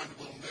mankind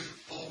will move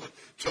forward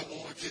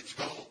towards its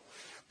goal.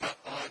 But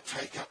I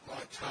take up my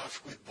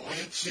task with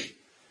buoyancy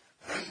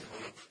and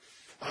hope.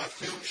 I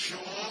feel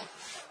sure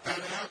that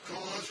our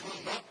cause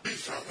will not be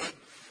suffered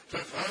to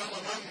fail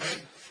among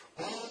men.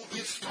 All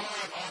this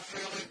time I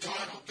feel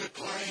entitled to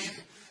claim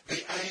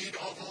the aid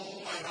of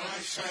all, and I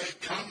say,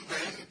 come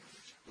then,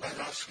 let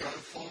us go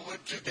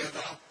forward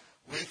together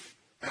with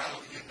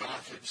our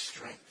united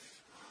strength.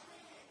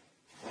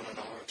 What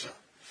an orator.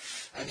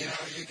 And you know,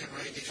 you can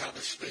read these other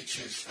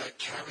speeches that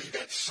carry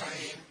that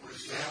same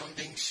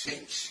resounding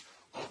sense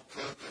of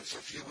purpose. A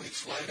few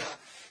weeks later,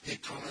 he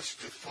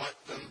promised to fight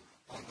them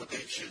on the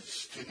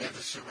beaches, to never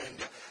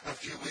surrender. A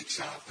few weeks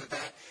after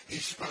that, he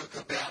spoke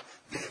about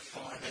their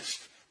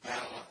finest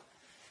hour.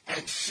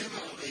 And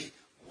similarly,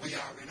 we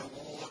are in a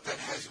war that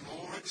has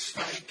more at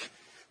stake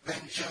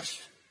than just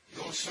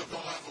your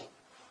survival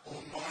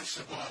or my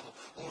survival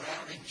or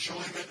our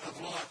enjoyment of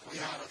life. We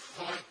are to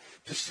fight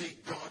to see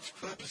God's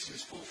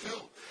purposes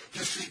fulfilled,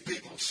 to see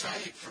people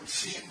saved from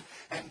sin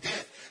and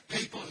death,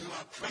 people who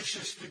are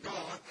precious to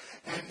God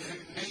and who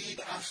need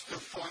us to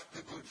fight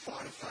the good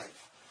fight of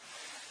faith.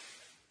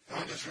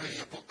 I'm just reading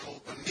a book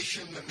called The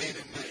Mission, the Men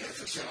and Me. As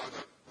I said, I've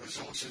got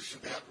resources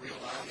about real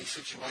army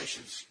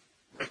situations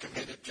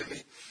recommended to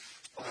me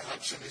by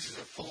Hudson. This is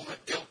a former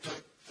Delta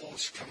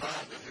Force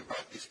commander who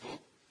wrote this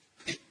book,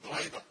 Pete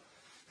Blaber.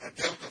 Now,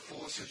 Delta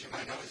Force, as you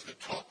may know, is the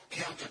top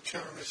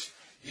counter-terrorist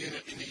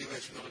unit in the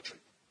US military.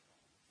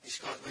 This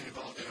guy's been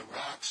involved in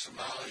Iraq,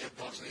 Somalia,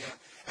 Bosnia,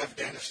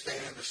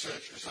 Afghanistan, the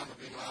search for Osama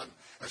bin Laden.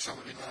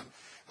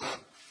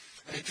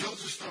 And he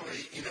tells the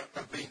story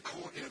of being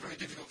caught in a very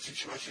difficult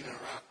situation in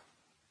Iraq.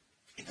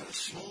 He got a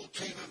small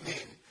team of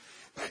men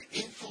that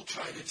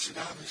infiltrated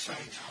Saddam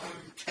Hussein's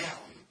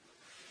hometown,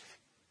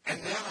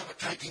 and now they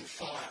were taking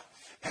fire.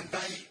 And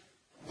they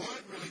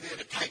weren't really there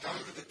to take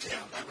over the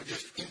town. They were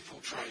just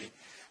infiltrating.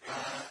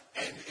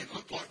 And it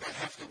looked like they'd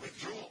have to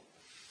withdraw.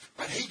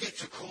 But he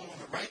gets a call on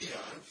the radio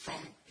from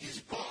his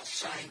boss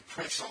saying,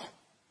 press on.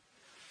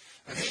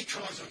 And he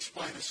tries to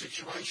explain the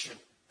situation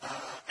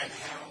and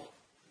how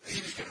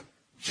he was going to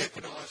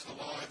jeopardise the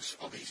lives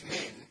of his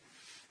men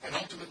and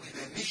ultimately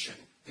their mission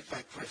if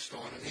they pressed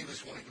on, and he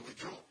was wanting to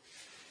withdraw.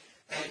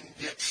 And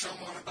yet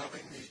someone above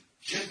him, the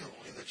general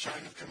in the chain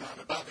of command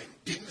above him,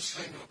 didn't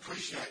seem to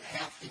appreciate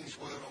how things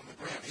were on the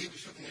ground. He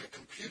was looking at a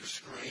computer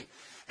screen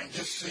and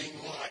just seeing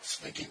lights,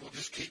 thinking we'll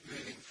just keep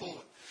moving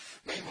forward.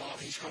 Meanwhile,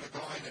 he's got a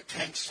guy in a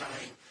tank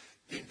saying,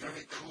 in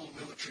very cool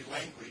military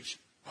language,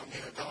 I'm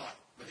going to die.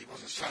 But he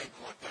wasn't saying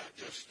quite that,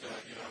 just,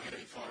 I'm going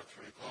to be fired at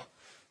 3 o'clock.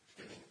 It's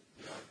getting,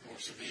 more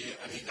severe.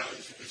 And he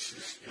knows that this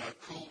is,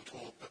 cool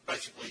talk, but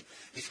basically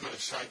he's got to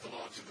save the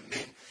lives of the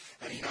men.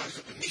 And he knows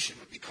that the mission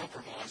would be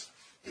compromised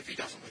if he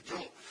doesn't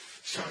withdraw.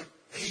 So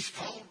he's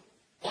told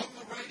on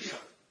the radio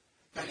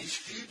that his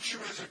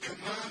future as a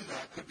commander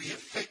could be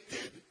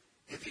affected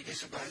if he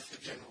disobeys the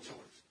general's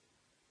orders.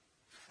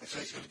 And so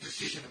he's got a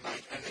decision to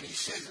make. And then he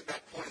says at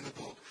that point in the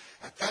book,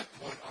 at that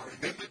point I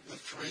remembered the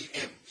 3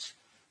 M's,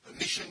 the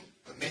mission,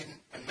 the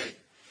men, and me.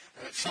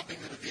 And it's something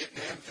that a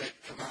Vietnam vet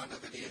commander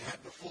that he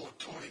had before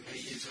taught him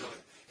many years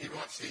earlier. He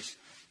writes this,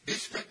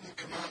 this veteran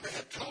commander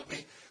had told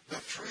me the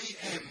 3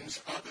 M's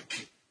are the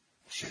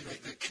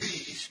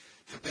keys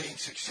to being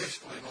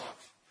successful in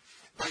life.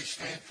 They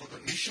stand for the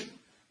mission,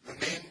 the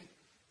men,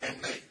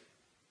 and me.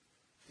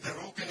 They're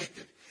all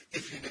connected.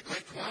 If you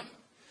neglect one,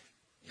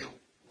 you'll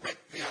wreck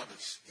the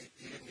others.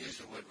 He didn't use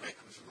the word wreck,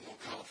 it was a little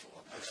more colourful.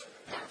 I'll just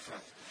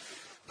paraphrase.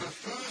 The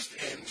first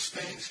M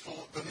stands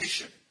for the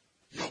mission,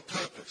 your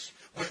purpose.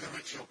 Whether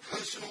it's your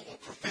personal or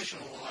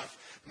professional life,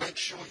 make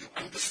sure you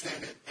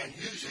understand it and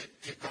use it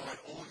to guide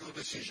all your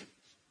decisions.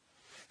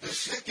 The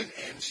second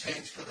M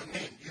stands for the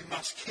men. You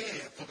must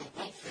care for the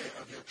welfare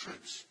of your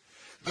troops.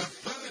 The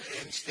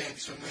third M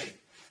stands for me.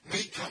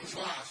 Me comes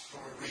last for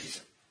a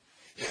reason.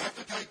 You have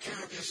to take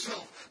care of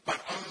yourself,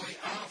 but only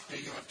after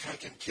you have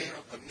taken care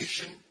of the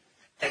mission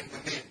and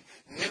the men.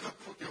 Never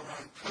put your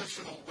own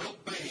personal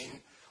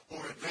well-being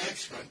or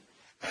advancement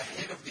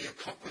ahead of the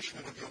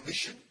accomplishment of your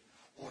mission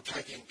or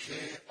taking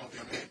care of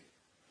your men.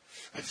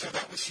 And so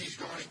that was his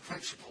guiding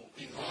principle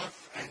in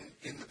life and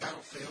in the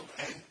battlefield.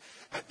 And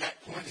at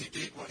that point, he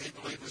did what he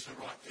believed was the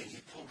right thing. He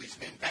pulled his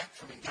men back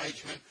from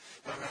engagement.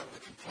 They were able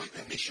to complete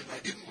their mission.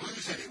 They didn't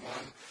lose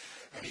anyone.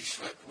 And he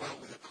slept well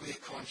with a clear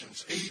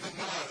conscience, even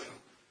though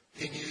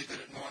he knew that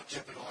it might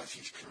jeopardise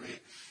his career.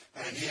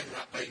 And he ended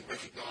up being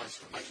recognised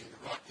for making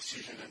the right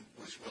decision and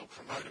was well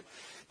promoted.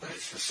 But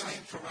it's the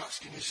same for us.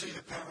 Can you see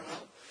the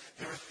parallel?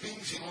 There are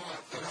things in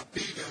life that are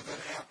bigger than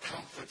our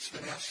comforts,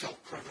 than our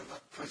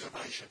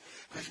self-preservation.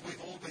 Because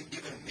we've all been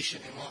given a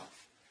mission in life.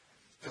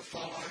 To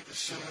follow, to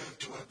serve,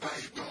 to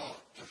obey God,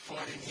 to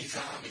fight in his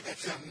army.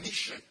 That's our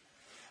mission.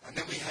 And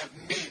then we have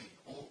men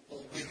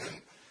or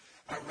women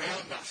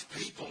around us,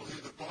 people who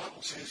the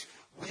Bible says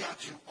we are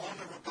to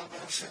honour above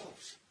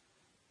ourselves.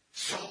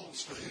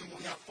 Souls for whom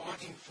we are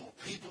fighting for,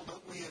 people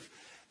that we have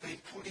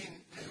been put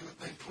in, who have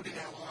been put in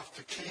our life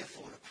to care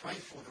for, to pray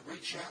for, to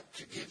reach out,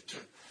 to give to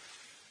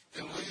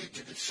lead,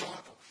 to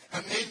disciple.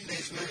 And then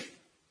there's me,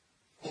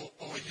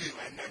 or you,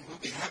 and we'll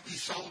be happy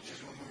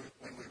soldiers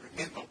when we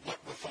remember what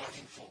we're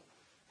fighting for.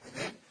 And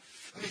then,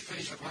 let me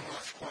finish with one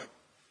last quote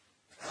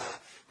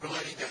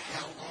relating to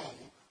how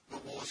long the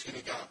war's going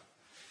to go.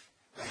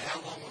 How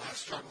long will our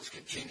struggles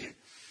continue?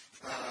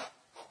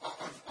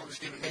 I was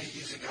given many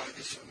years ago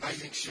this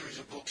amazing series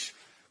of books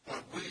by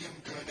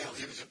William Gurnall.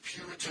 He was a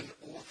Puritan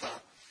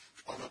author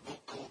of a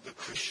book called The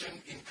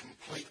Christian in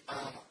Complete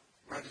Armour,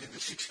 wrote it in the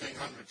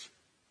 1600s.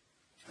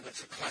 And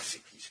it's a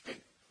classic. He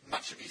spent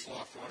much of his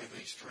life writing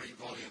these 3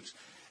 volumes,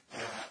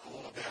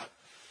 all about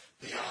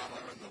the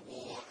armour and the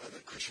war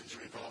that Christians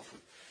are involved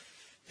with.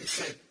 He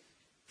said,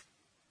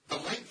 the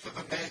length of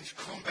a man's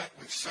combat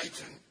with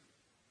Satan,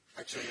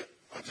 actually,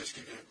 I'll just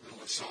give you a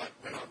little aside.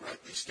 When I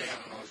wrote this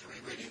down and I was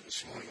rereading it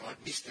this morning,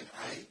 I'd missed an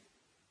A.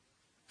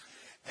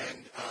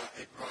 And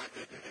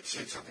it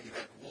said something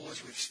about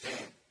wars with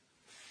Stan.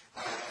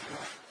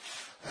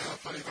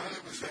 But if only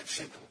it was that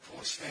simple,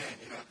 poor Stan,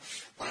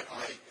 But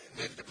I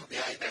needed to put the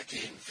A back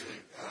in to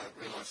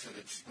realise that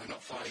we're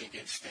not fighting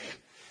against Stan.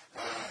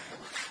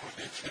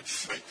 We're against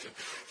Satan.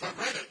 So I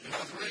read it, I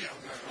was reading it. I'm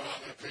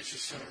going to preach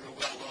this sermon real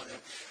well.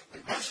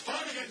 We must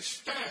fight against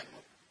Stan.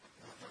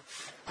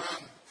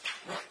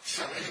 Right,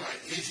 so anyway,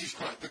 here's his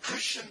quote. The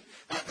Christian,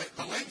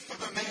 the length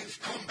of a man's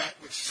combat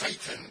with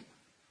Satan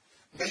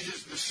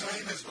measures the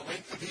same as the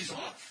length of his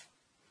life.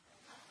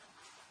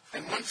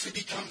 And once he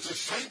becomes a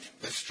saint,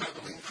 the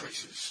struggle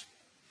increases.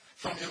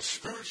 From your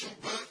spiritual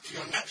birth to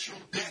your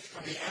natural death,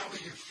 from the hour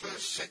you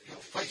first set your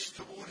face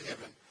toward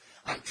heaven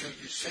until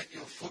you set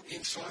your foot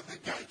inside the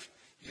gate,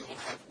 you will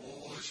have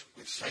wars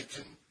with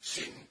Satan,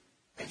 sin,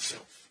 and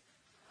self.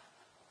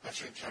 That's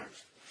your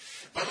encouragement.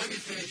 But let me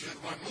finish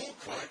with one more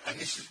quote, and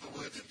this is the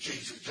words of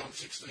Jesus, John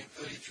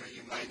 16:33,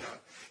 you may know.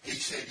 He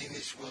said, in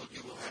this world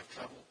you will have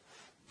trouble,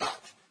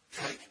 but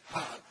take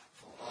heart,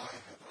 for I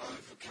have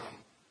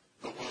overcome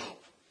the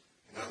world.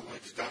 In other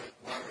words, don't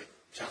worry.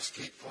 Just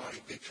keep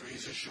fighting. Victory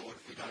is assured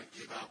if we don't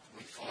give up and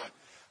we fight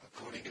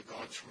according to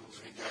God's rules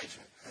of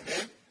engagement.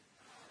 Amen?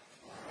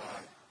 All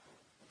right.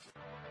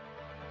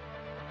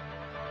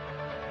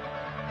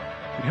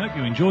 We hope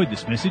you enjoyed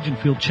this message and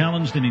feel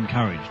challenged and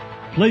encouraged.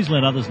 Please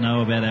let others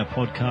know about our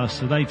podcast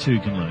so they too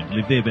can learn to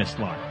live their best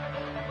life.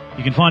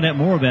 You can find out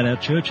more about our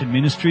church and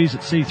ministries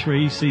at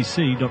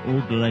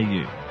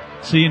c3cc.org.au.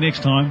 See you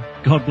next time.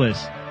 God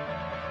bless.